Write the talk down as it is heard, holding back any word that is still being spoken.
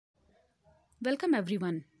Welcome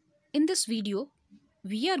everyone. In this video,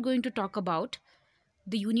 we are going to talk about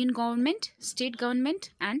the union government, state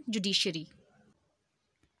government and judiciary.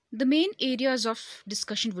 The main areas of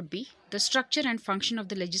discussion would be the structure and function of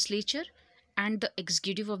the legislature and the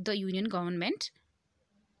executive of the union government,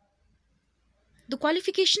 the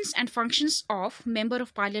qualifications and functions of member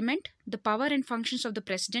of parliament, the power and functions of the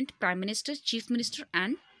president, prime minister, chief minister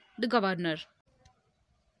and the governor,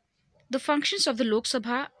 the functions of the Lok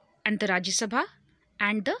Sabha and the Rajya Sabha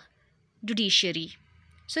and the judiciary.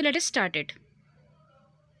 So let us start it.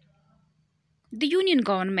 The union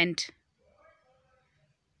government.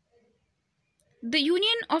 The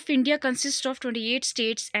Union of India consists of 28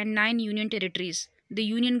 states and 9 union territories. The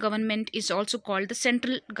union government is also called the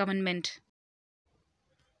central government.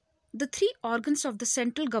 The three organs of the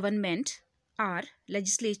central government are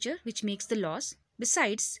legislature, which makes the laws.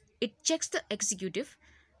 Besides, it checks the executive,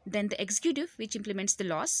 then the executive, which implements the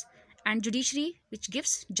laws, and judiciary, which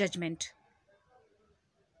gives judgment.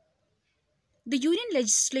 The union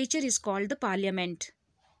legislature is called the parliament.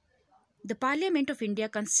 The Parliament of India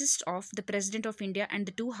consists of the President of India and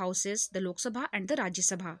the two houses, the Lok Sabha and the Rajya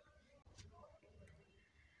Sabha.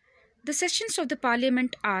 The sessions of the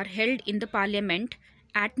Parliament are held in the Parliament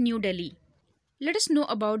at New Delhi. Let us know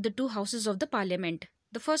about the two houses of the Parliament.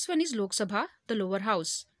 The first one is Lok Sabha, the lower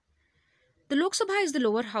house. The Lok Sabha is the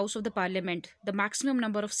lower house of the Parliament. The maximum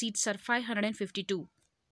number of seats are 552.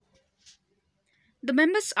 The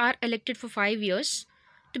members are elected for 5 years.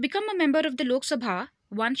 To become a member of the Lok Sabha,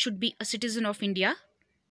 one should be a citizen of India.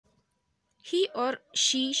 He or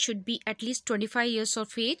she should be at least 25 years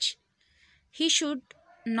of age. He should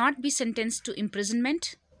not be sentenced to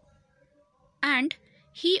imprisonment. And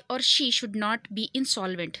he or she should not be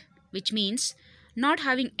insolvent, which means not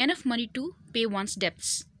having enough money to pay one's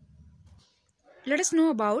debts. Let us know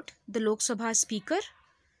about the Lok Sabha Speaker.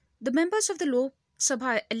 The members of the Lok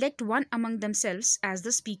Sabha elect one among themselves as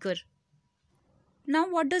the Speaker. Now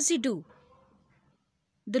what does he do?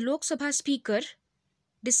 The Lok Sabha Speaker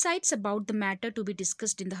decides about the matter to be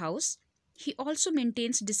discussed in the House. He also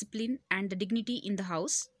maintains discipline and the dignity in the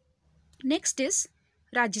House. Next is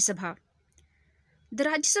Rajya Sabha. The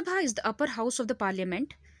Rajya Sabha is the upper house of the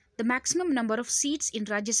Parliament. The maximum number of seats in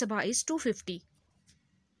Rajya Sabha is 250.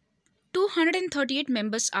 238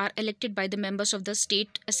 members are elected by the members of the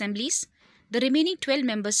state assemblies. The remaining 12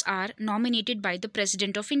 members are nominated by the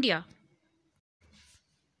President of India.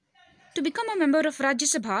 To become a member of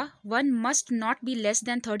Rajya Sabha, one must not be less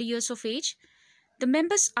than 30 years of age. The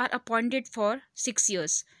members are appointed for 6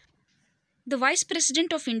 years. The Vice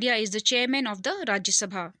President of India is the chairman of the Rajya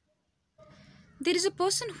Sabha. There is a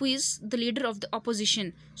person who is the leader of the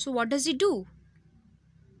opposition. So what does he do?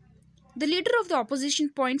 The leader of the opposition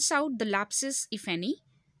points out the lapses, if any,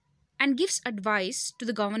 and gives advice to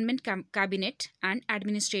the government cabinet and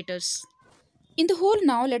administrators. In the whole,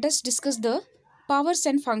 now let us discuss the powers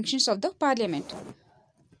and functions of the Parliament.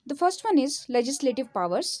 The first one is legislative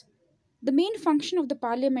powers. The main function of the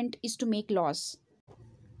Parliament is to make laws.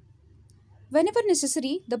 Whenever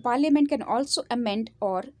necessary, the Parliament can also amend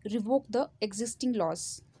or revoke the existing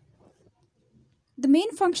laws. The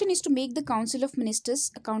main function is to make the Council of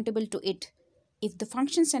Ministers accountable to it. If the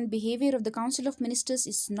functions and behavior of the Council of Ministers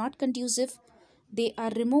is not conducive, they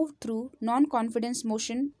are removed through non-confidence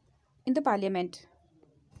motion in the Parliament.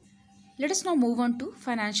 Let us now move on to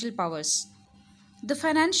financial powers. The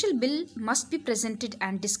financial bill must be presented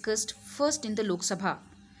and discussed first in the Lok Sabha.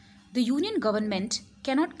 The union government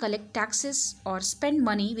cannot collect taxes or spend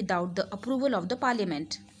money without the approval of the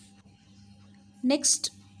Parliament.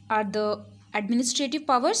 Next are the administrative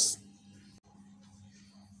powers.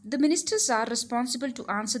 The ministers are responsible to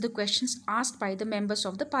answer the questions asked by the members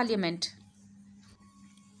of the Parliament.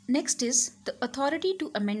 Next is the authority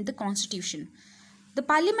to amend the Constitution. The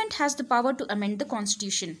Parliament has the power to amend the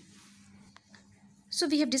Constitution. So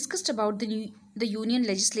we have discussed about the Union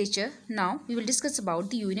Legislature. Now we will discuss about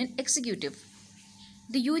the Union Executive.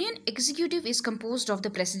 The Union Executive is composed of the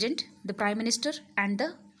President, the Prime Minister and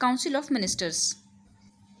the Council of Ministers.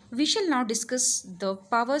 We shall now discuss the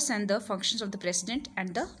powers and the functions of the President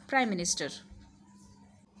and the Prime Minister.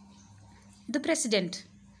 The President.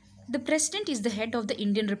 The President is the head of the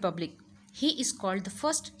Indian Republic. He is called the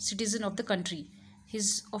first citizen of the country.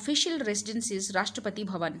 His official residence is Rashtrapati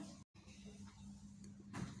Bhavan.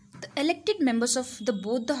 The elected members of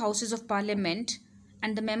both the houses of Parliament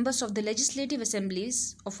and the members of the legislative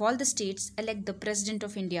assemblies of all the states elect the President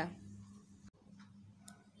of India.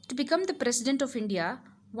 To become the President of India,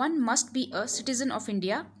 one must be a citizen of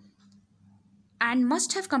India and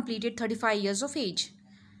must have completed 35 years of age.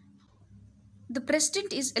 The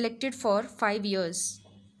President is elected for 5 years.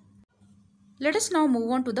 Let us now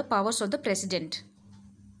move on to the powers of the President.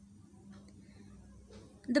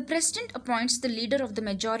 The President appoints the leader of the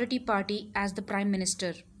majority party as the Prime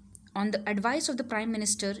Minister. On the advice of the Prime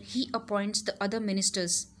Minister, he appoints the other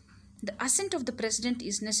ministers. The assent of the President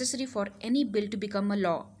is necessary for any bill to become a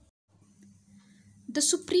law. The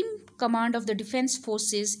supreme command of the defense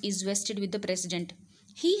forces is vested with the President.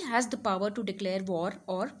 He has the power to declare war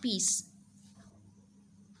or peace.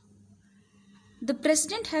 The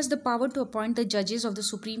President has the power to appoint the judges of the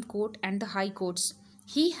Supreme Court and the High Courts.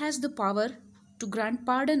 He has the power to grant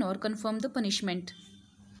pardon or confirm the punishment.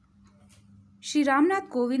 Shri Ramnath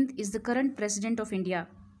Kovind is the current President of India.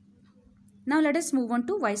 Now let us move on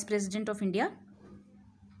to Vice President of India.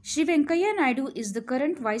 Shri Venkaiah Naidu is the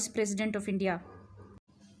current Vice President of India.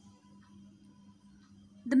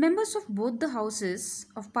 The members of both the houses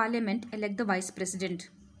of Parliament elect the Vice President.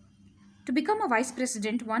 To become a Vice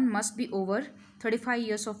President, one must be over 35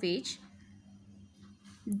 years of age.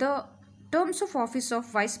 The terms of office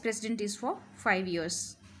of Vice President is for 5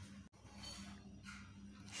 years.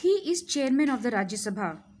 He is Chairman of the Rajya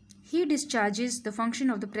Sabha. He discharges the function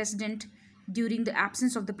of the President during the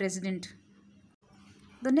absence of the President.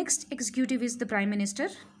 The next executive is the Prime Minister.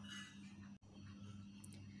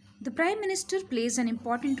 The Prime Minister plays an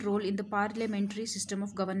important role in the parliamentary system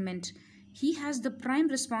of government. He has the prime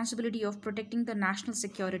responsibility of protecting the national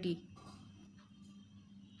security.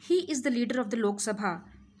 He is the leader of the Lok Sabha.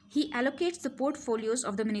 He allocates the portfolios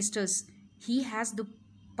of the ministers. He has the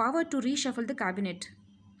power to reshuffle the cabinet.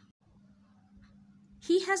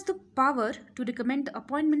 He has the power to recommend the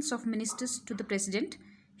appointments of ministers to the President.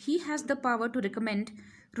 He has the power to recommend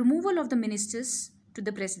removal of the ministers to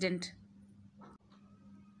the President.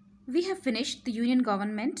 We have finished the union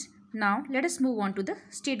government. Now let us move on to the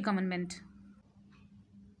state government.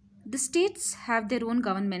 The states have their own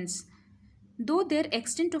governments. Though their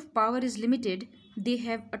extent of power is limited, they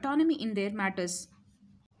have autonomy in their matters.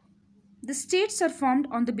 The states are formed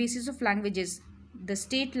on the basis of languages. The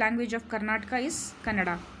state language of Karnataka is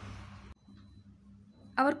Kannada.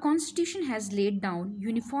 Our constitution has laid down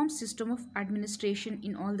uniform system of administration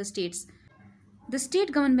in all the states. The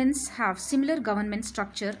state governments have similar government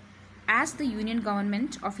structure as the Union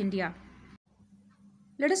Government of India.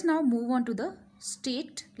 Let us now move on to the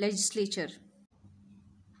state legislature.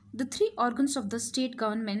 The three organs of the state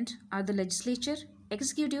government are the legislature,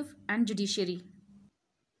 executive and judiciary.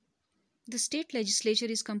 The state legislature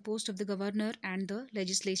is composed of the governor and the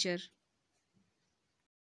legislature.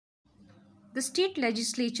 The state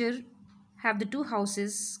legislature have the two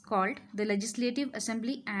houses called the Legislative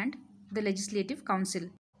Assembly and the Legislative Council.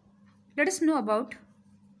 Let us know about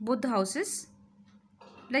both the houses.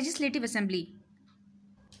 Legislative Assembly.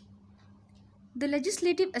 The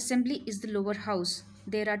Legislative Assembly is the lower house.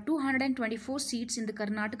 There are 224 seats in the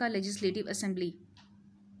Karnataka Legislative Assembly.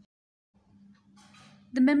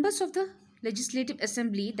 The members of the Legislative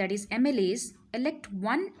Assembly, that is MLAs, elect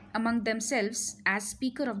one among themselves as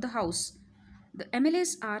Speaker of the House. The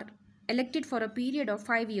MLAs are elected for a period of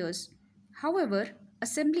 5 years. However,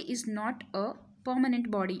 Assembly is not a permanent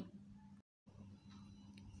body.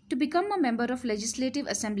 To become a member of Legislative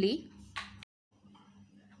Assembly,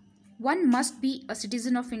 one must be a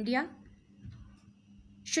citizen of India,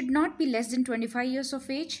 should not be less than 25 years of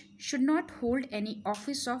age, should not hold any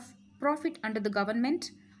office of profit under the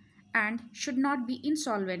government, and should not be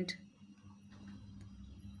insolvent.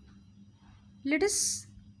 Let us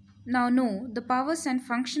now know the powers and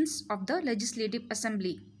functions of the Legislative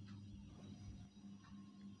Assembly.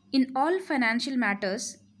 In all financial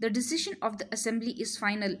matters, the decision of the Assembly is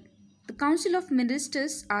final. The Council of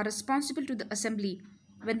Ministers are responsible to the Assembly.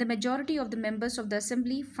 When the majority of the members of the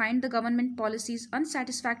Assembly find the government policies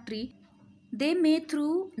unsatisfactory, they may,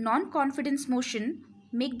 through non-confidence motion,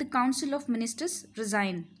 make the Council of Ministers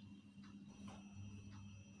resign.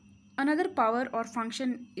 Another power or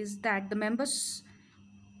function is that the members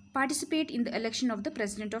participate in the election of the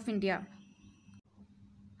President of India.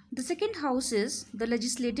 The second house is the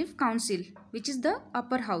Legislative Council, which is the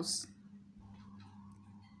upper house.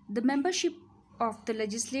 The membership of the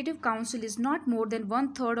Legislative Council is not more than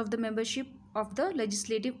 1/3 of the membership of the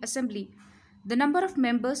Legislative Assembly. The number of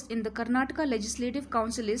members in the Karnataka Legislative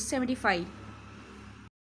Council is 75.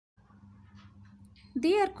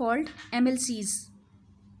 They are called MLCs.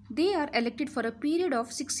 They are elected for a period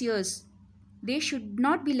of 6 years. They should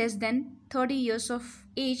not be less than 30 years of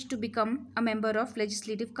age to become a member of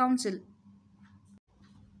Legislative Council.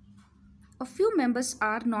 A few members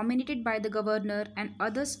are nominated by the governor and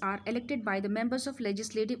others are elected by the members of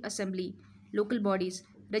Legislative Assembly, local bodies,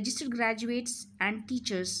 registered graduates and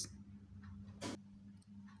teachers.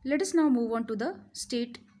 Let us now move on to the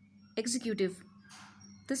state executive.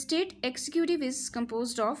 The state executive is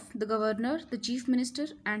composed of the governor, the chief minister,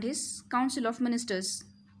 and his council of ministers.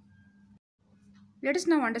 Let us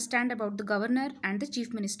now understand about the governor and the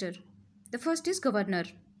chief minister. The first is governor.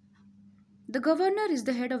 The governor is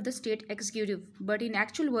the head of the state executive, but in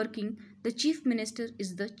actual working, the chief minister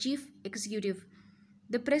is the chief executive.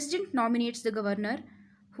 The president nominates the governor,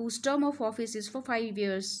 whose term of office is for 5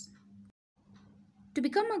 years. To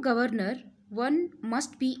become a governor, one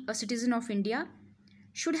must be a citizen of India,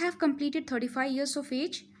 should have completed 35 years of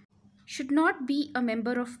age, should not be a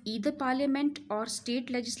member of either parliament or state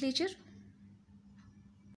legislature.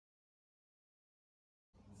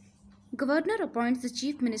 Governor appoints the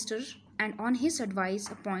chief minister and on his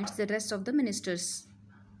advice appoints the rest of the ministers.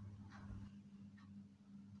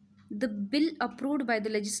 The bill approved by the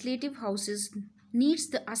legislative houses needs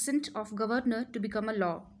the assent of governor to become a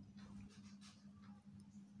law.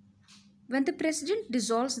 When the president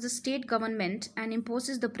dissolves the state government and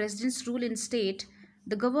imposes the president's rule in state,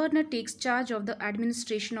 the governor takes charge of the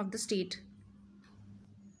administration of the state.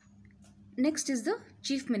 Next is the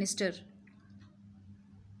chief minister.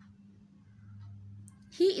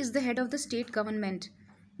 He is the head of the state government.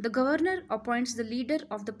 The governor appoints the leader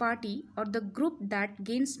of the party or the group that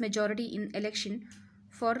gains majority in election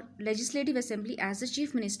for legislative assembly as the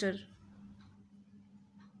chief minister.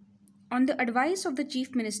 On the advice of the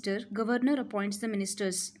chief minister, governor appoints the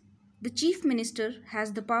ministers. The chief minister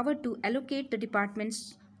has the power to allocate the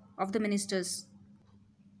departments of the ministers.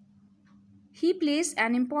 He plays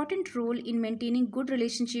an important role in maintaining good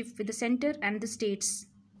relationship with the center and the states.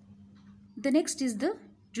 The next is the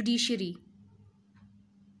judiciary.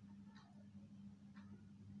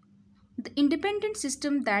 The independent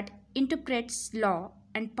system that interprets law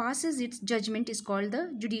and passes its judgment is called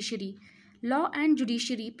the judiciary. Law and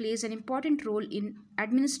judiciary plays an important role in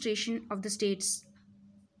administration of the states.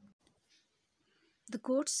 The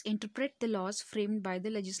courts interpret the laws framed by the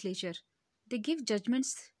legislature. They give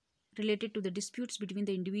judgments related to the disputes between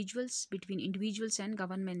individuals and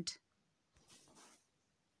government.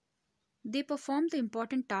 They perform the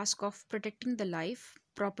important task of protecting the life,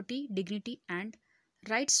 property, dignity and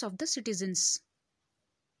rights of the citizens.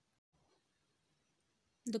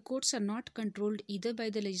 The courts are not controlled either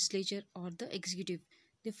by the legislature or the executive.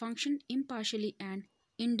 They function impartially and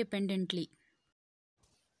independently.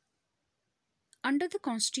 Under the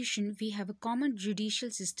Constitution, we have a common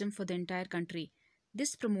judicial system for the entire country.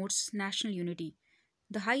 This promotes national unity.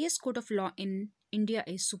 The highest court of law in India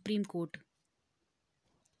is Supreme Court.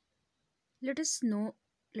 Let us know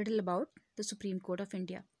little about the Supreme Court of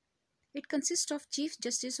India. It consists of Chief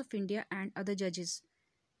Justice of India and other judges.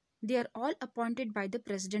 They are all appointed by the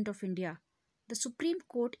President of India. The Supreme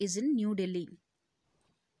Court is in New Delhi.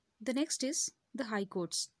 The next is the High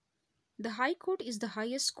Courts. The High Court is the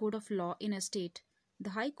highest court of law in a state.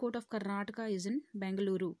 The High Court of Karnataka is in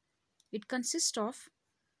Bengaluru. It consists of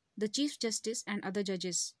the Chief Justice and other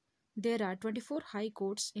judges. There are 24 High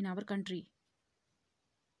Courts in our country.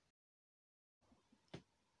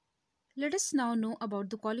 Let us now know about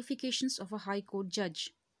the qualifications of a High Court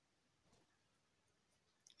judge.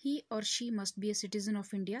 He or she must be a citizen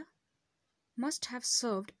of India, must have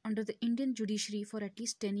served under the Indian judiciary for at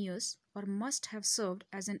least 10 years, or must have served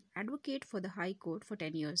as an advocate for the High Court for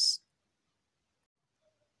 10 years.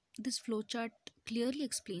 This flowchart clearly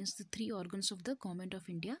explains the 3 organs of the Government of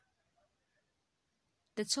India.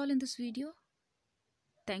 That's all in this video.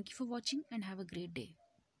 Thank you for watching and have a great day.